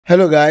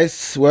Hello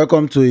guys,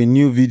 welcome to a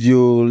new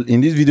video.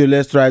 In this video,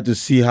 let's try to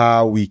see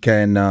how we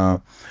can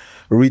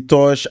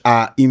retouch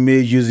our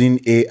image using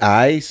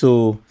AI.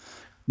 So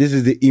this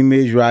is the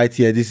image right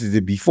here. This is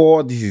the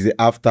before, this is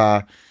the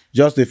after.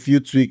 Just a few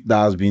tweaks that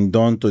has been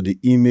done to the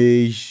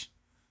image,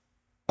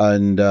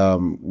 and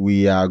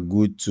we are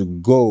good to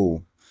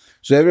go.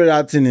 So every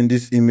other thing in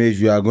this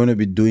image, we are going to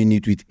be doing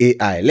it with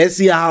AI. Let's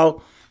see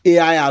how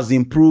AI has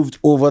improved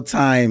over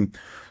time.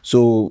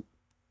 So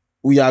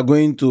we are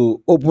going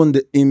to open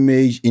the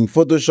image in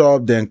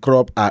Photoshop, then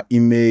crop our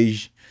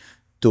image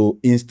to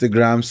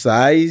Instagram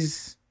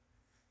size.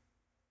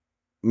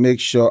 Make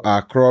sure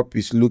our crop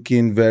is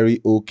looking very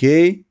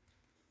okay.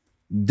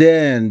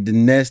 Then the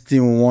next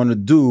thing we want to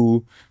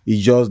do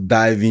is just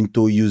dive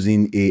into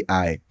using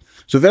AI.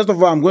 So first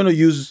of all, I'm going to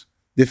use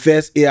the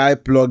first AI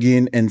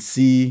plugin and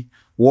see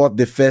what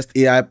the first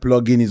AI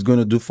plugin is going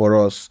to do for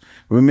us.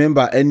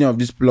 Remember, any of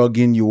this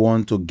plugin you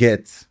want to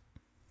get,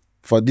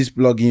 for this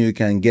plugin, you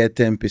can get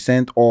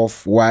 10%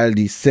 off, while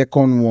the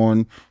second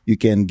one, you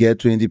can get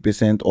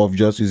 20% off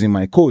just using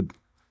my code.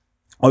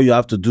 All you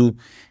have to do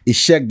is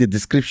check the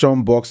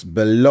description box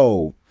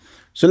below.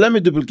 So let me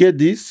duplicate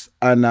this,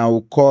 and I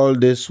will call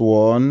this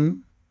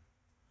one,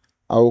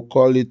 I will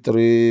call it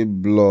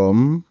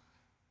Reblum.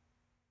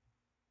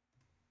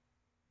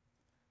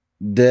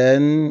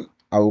 Then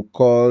I will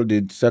call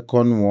the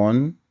second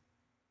one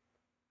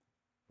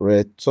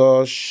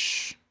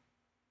Retouched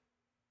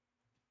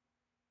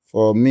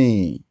for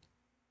me.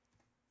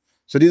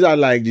 So these are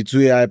like the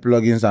two AI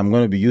plugins I'm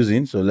going to be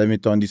using. So let me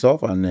turn this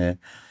off, and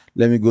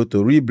let me go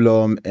to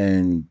Reblum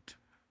and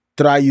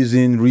try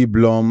using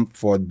Reblum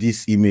for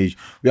this image.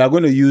 We are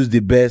going to use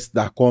the best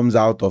that comes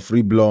out of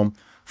Reblum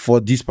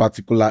for this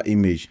particular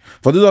image.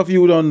 For those of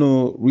you who don't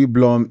know,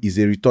 Reblum is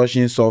a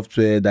retouching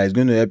software that is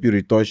going to help you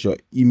retouch your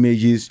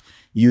images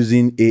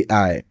using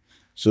AI.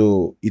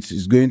 So it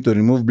is going to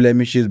remove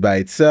blemishes by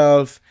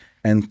itself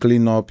and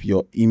clean up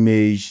your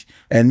image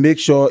and make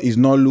sure it's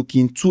not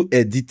looking too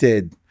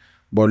edited,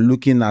 but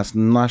looking as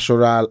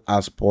natural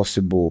as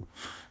possible.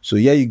 So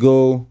here you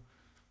go.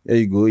 There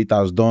you go. It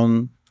has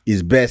done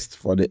its best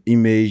for the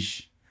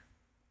image.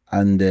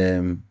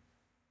 And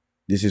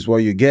this is what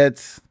you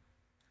get.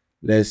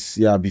 Let's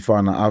see our before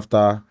and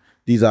after.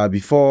 These are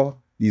before,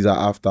 these are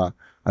after.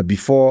 A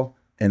before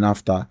and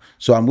after.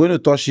 So I'm going to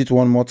touch it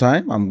one more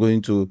time. I'm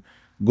going to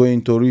go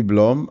into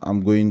Reblum. I'm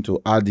going to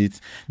add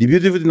it. The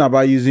beautiful thing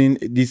about using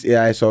this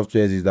AI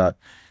software is that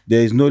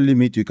there is no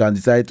limit. You can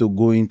decide to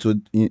go into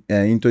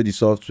the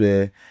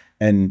software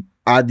and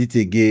add it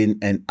again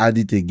and add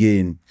it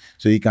again.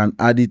 So you can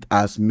add it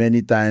as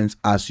many times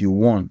as you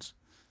want.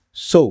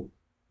 So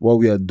what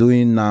we are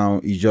doing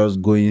now is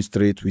just going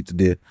straight with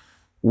the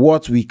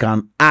what we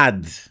can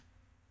add.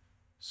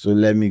 So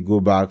let me go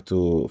back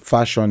to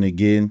fashion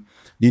again.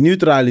 The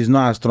neutral is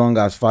not as strong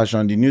as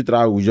fashion. The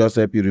neutral will just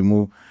help you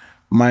remove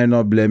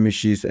minor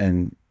blemishes,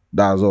 and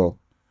that's all.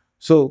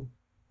 So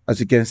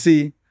as you can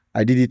see,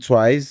 I did it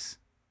twice,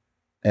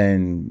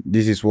 and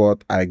this is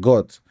what I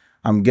got.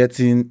 I'm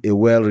getting a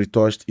well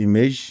retouched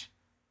image.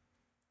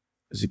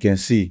 As you can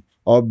see,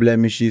 all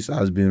blemishes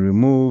has been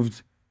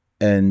removed,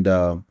 and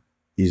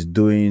is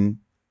doing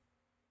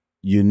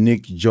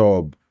unique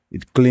job.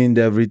 It cleaned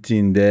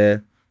everything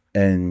there,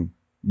 and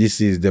this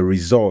is the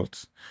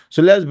result.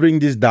 So let's bring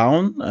this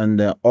down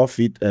and off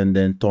it, and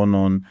then turn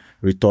on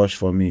retouch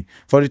for me.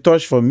 For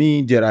retouch for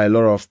me, there are a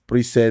lot of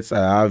presets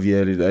I have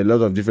here, a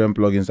lot of different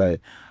plugins I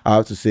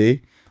have to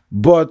say,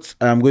 but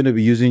I'm going to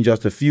be using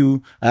just a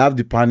few. I have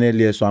the panel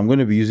here, so I'm going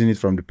to be using it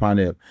from the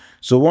panel.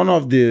 So one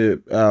of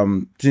the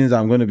things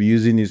I'm going to be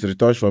using is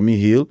retouch for me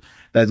heal.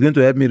 That's going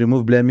to help me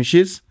remove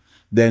blemishes.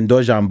 Then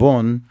dodge and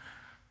burn.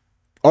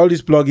 All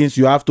these plugins,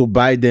 you have to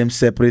buy them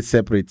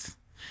separate.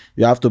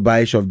 You have to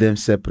buy each of them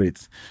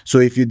separate. So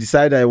if you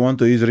decide I want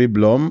to use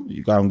Reblum,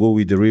 you can go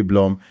with the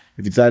Reblum.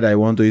 If you decide I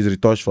want to use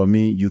Retouch for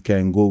me, you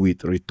can go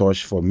with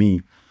Retouch for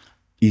me.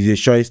 It's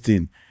a choice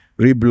thing.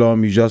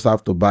 Reblum, you just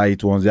have to buy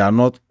it once. They are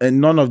not,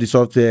 and none of the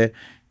software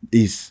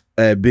is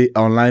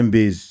online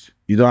based.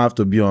 You don't have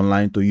to be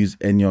online to use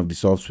any of the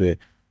software.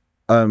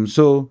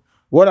 So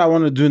what I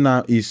want to do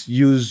now is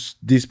use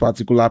these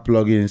particular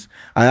plugins.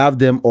 I have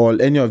them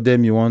all. Any of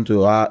them you want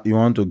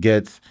to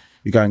get,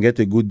 you can get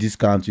a good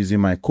discount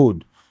using my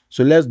code.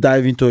 So let's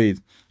dive into it.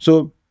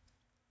 So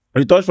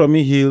Retouch for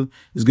me heal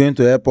is going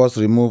to help us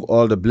remove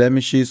all the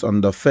blemishes on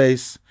the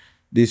face.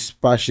 These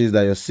patches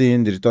that you're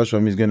seeing, the Retouch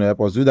for me is going to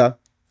help us do that.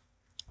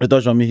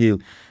 Retouch for me heal.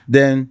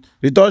 Then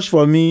Retouch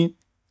for me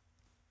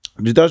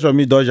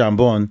dodge and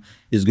burn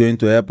is going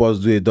to help us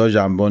do a dodge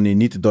and burn, a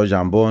neat dodge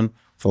and burn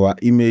for our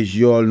image.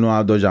 You all know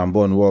how dodge and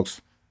burn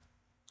works.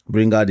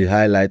 Bring out the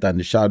highlight and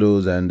the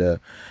shadows, and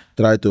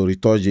try to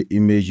retouch the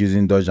image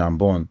using dodge and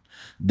burn.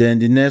 Then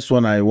the next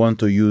one I want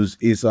to use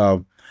is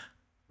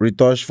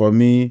retouch for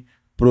me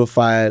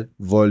profile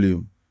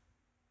volume.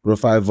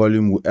 Profile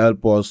volume will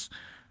help us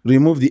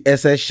remove the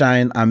excess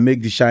shine and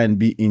make the shine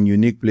be in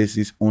unique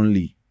places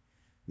only.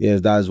 Yes,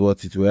 that's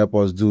what it will help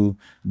us do.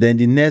 Then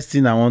the next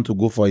thing I want to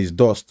go for is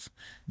dust.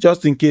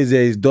 Just in case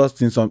there is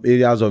dust in some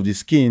areas of the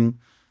skin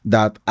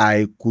that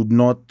I could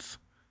not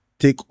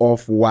take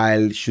off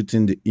while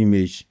shooting the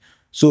image.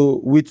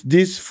 So with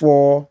this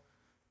 4,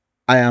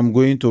 I am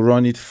going to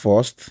run it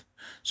first.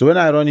 So when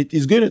I run it,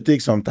 it's going to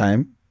take some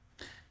time.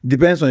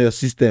 Depends on your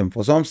system.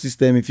 For some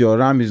system, if your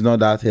RAM is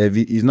not that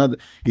heavy, if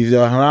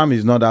your RAM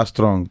is not that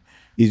strong,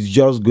 it's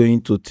just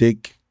going to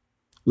take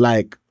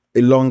like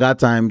a longer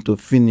time to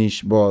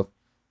finish. But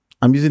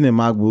I'm using a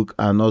MacBook,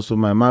 and also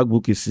my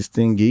MacBook is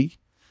 16 gig.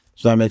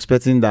 So I'm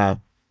expecting that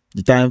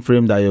the time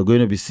frame that you're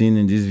going to be seeing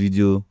in this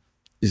video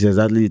is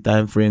exactly the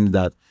time frame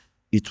that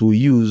it will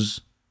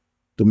use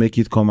to make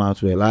it come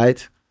out well,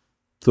 right?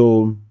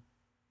 So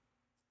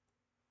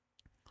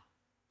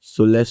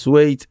let's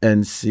wait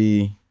and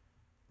see.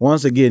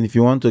 Once again, if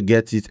you want to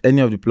get it,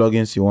 any of the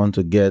plugins you want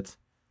to get,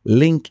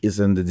 link is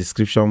in the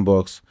description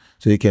box,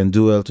 so you can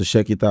do well to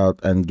check it out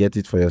and get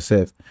it for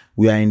yourself.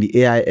 We are in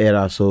the AI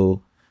era,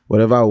 so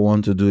whatever we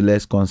want to do,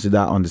 let's consider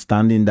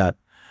understanding that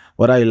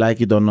whether you like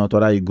it or not,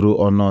 whether you grow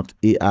or not,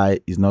 AI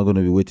is not going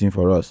to be waiting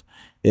for us.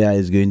 AI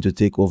is going to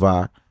take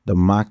over the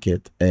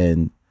market,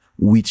 and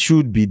we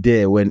should be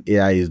there when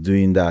AI is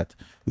doing that.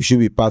 We should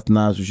be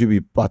partners, we should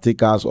be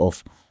partakers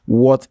of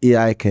what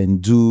AI can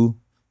do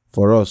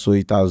for us. So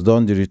it has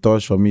done the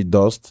retouch for me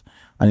dust,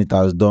 and it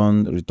has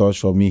done retouch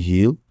for me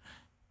heal.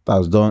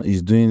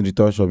 It's doing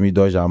retouch for me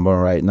dodge and burn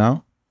right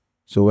now.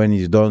 So when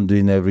it's done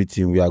doing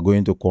everything, we are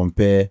going to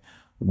compare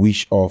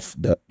which of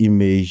the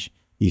image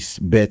is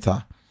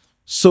better.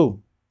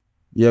 So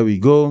here we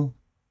go.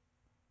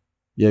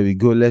 Here we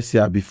go. Let's see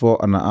a before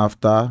and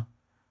after.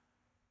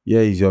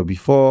 Here is your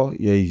before,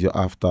 here is your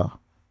after.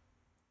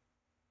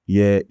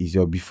 Here is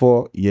your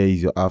before, here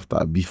is your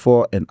after.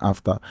 Before and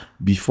after,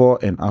 before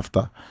and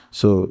after.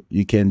 So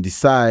you can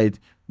decide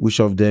which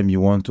of them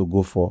you want to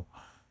go for.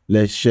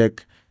 Let's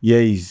check.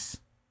 Here is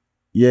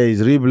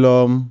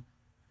Reblum.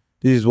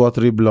 This is what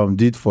Reblum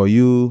did for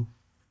you.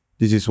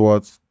 This is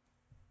what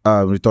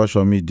Retouch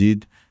for me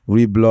did.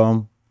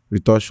 Reblum,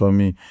 Retouch for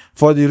me.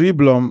 For the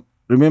Reblum,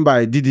 remember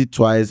I did it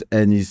twice,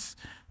 and it's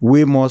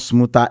way more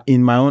smoother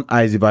in my own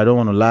eyes, if I don't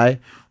want to lie.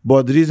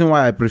 But the reason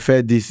why I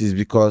prefer this is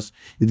because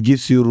it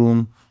gives you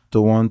room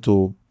to want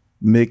to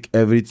make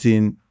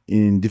everything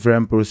in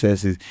different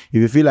processes.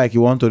 If you feel like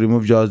you want to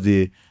remove just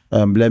the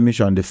blemish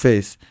on the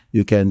face,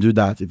 you can do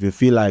that. If you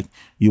feel like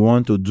you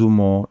want to do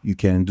more, you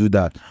can do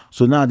that.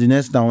 So now the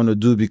next thing I want to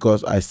do,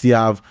 because I still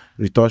have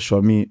Retouch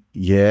for me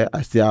here,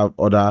 I still have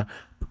other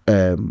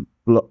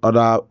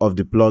of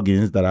the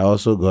plugins that I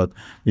also got.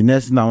 The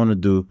next thing I want to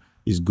do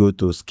is go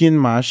to skin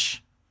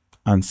mesh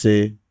and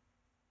say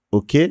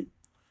okay.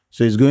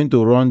 So it's going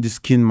to run the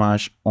skin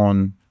mesh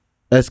on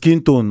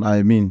skin tone.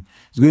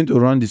 It's going to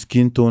run the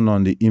skin tone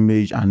on the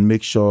image and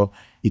make sure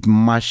it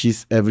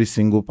matches every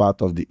single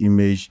part of the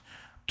image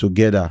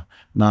together.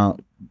 Now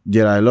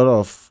there are a lot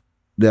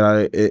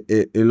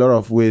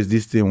of ways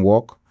this thing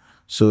work.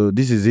 So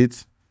this is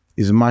it.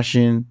 It's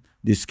mashing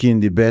the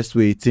skin the best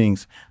way it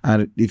thinks.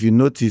 And if you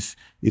notice,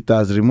 it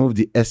has removed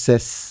the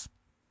excess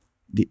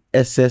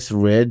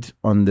red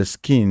on the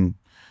skin.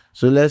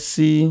 So let's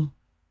see.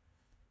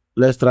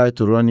 Let's try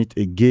to run it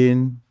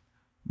again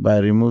by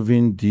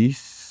removing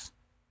this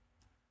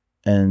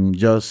and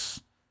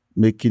just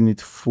making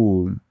it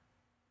full.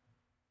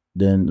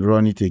 Then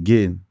run it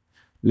again.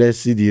 Let's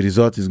see the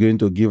result is going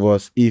to give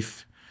us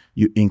if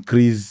you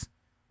increase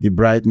the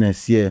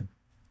brightness here.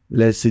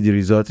 Let's see the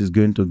result is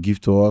going to give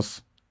to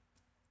us.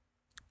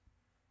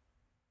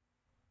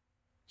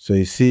 So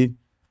you see,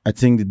 I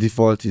think the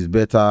default is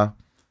better.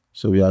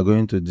 So we are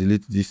going to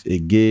delete this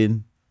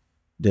again,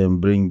 then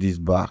bring this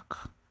back.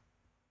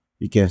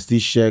 You can still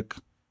check.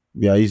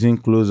 We are using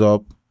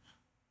close-up.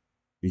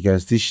 You can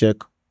still check.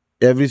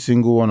 Every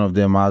single one of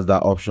them has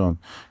that option.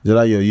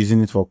 Whether you're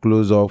using it for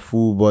close-up,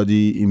 full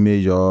body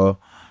image, or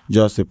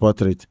just a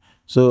portrait.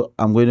 So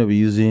I'm going to be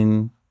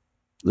using,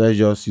 let's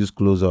just use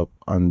close-up,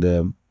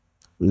 and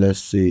let's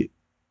say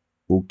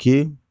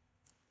okay.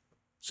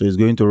 So it's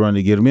going to run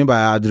again. Remember,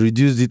 I had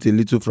reduced it a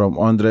little from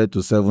 100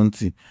 to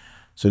 70.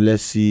 So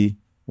let's see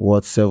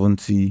what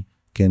 70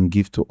 can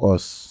give to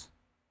us.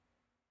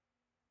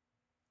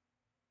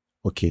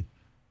 Okay,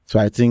 so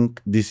I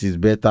think this is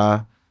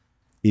better.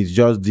 It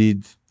just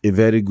did a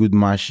very good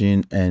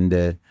mashing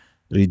and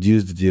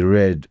reduced the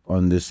red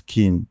on the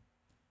skin.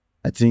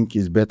 I think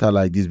it's better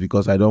like this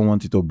because I don't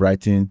want it to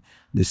brighten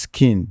the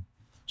skin.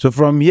 So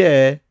from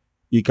here,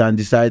 you can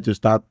decide to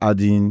start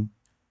adding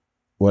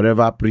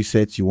whatever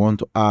presets you want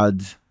to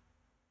add,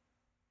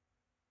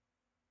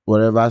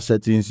 whatever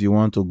settings you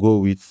want to go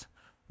with.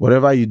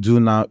 Whatever you do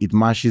now, it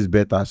matches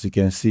better. As you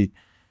can see,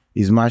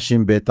 it's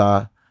matching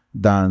better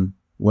than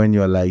when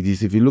you're like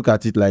this. If you look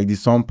at it like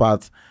this, some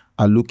parts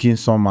are looking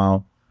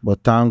somehow,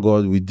 but thank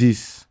God with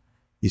this,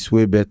 it's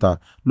way better.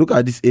 Look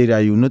at this area,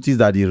 you notice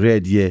that the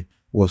red here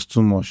was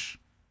too much.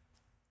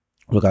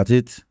 Look at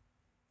it.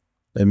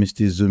 Let me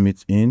still zoom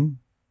it in.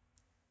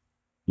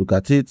 Look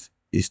at it.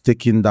 It's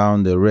taking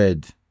down the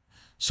red.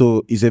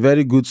 So it's a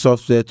very good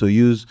software to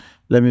use.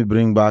 Let me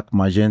bring back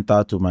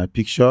magenta to my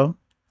picture.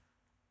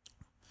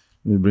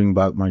 Let me bring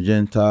back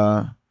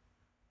magenta,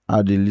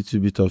 add a little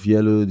bit of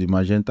yellow. The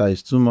magenta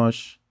is too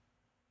much.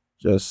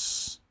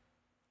 Just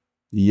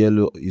the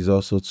yellow is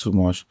also too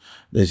much,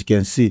 as you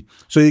can see.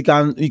 So you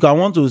can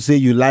want to say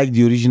you like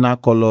the original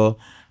color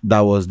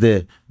that was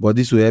there, but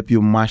this will help you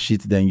match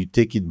it. Then you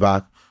take it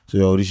back to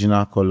your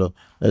original color.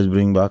 Let's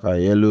bring back our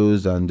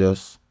yellows and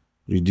just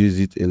reduce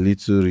it a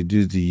little,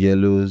 reduce the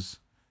yellows,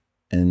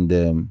 and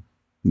then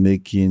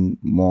making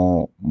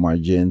more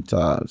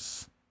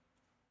magentas.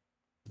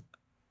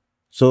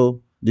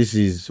 So this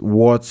is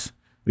what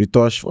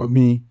Retouch for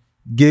me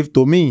gave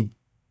to me.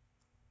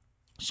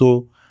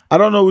 So I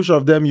don't know which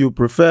of them you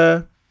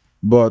prefer,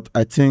 but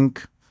I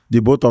think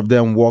the both of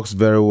them works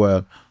very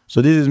well.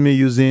 So this is me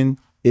using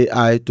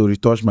AI to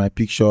retouch my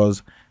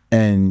pictures,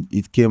 and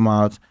it came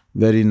out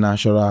very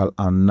natural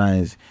and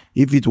nice.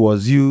 If it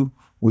was you,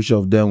 which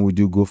of them would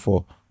you go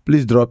for?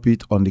 Please drop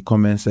it on the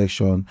comment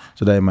section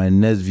so that in my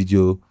next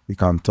video we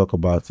can talk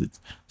about it.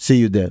 See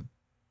you then.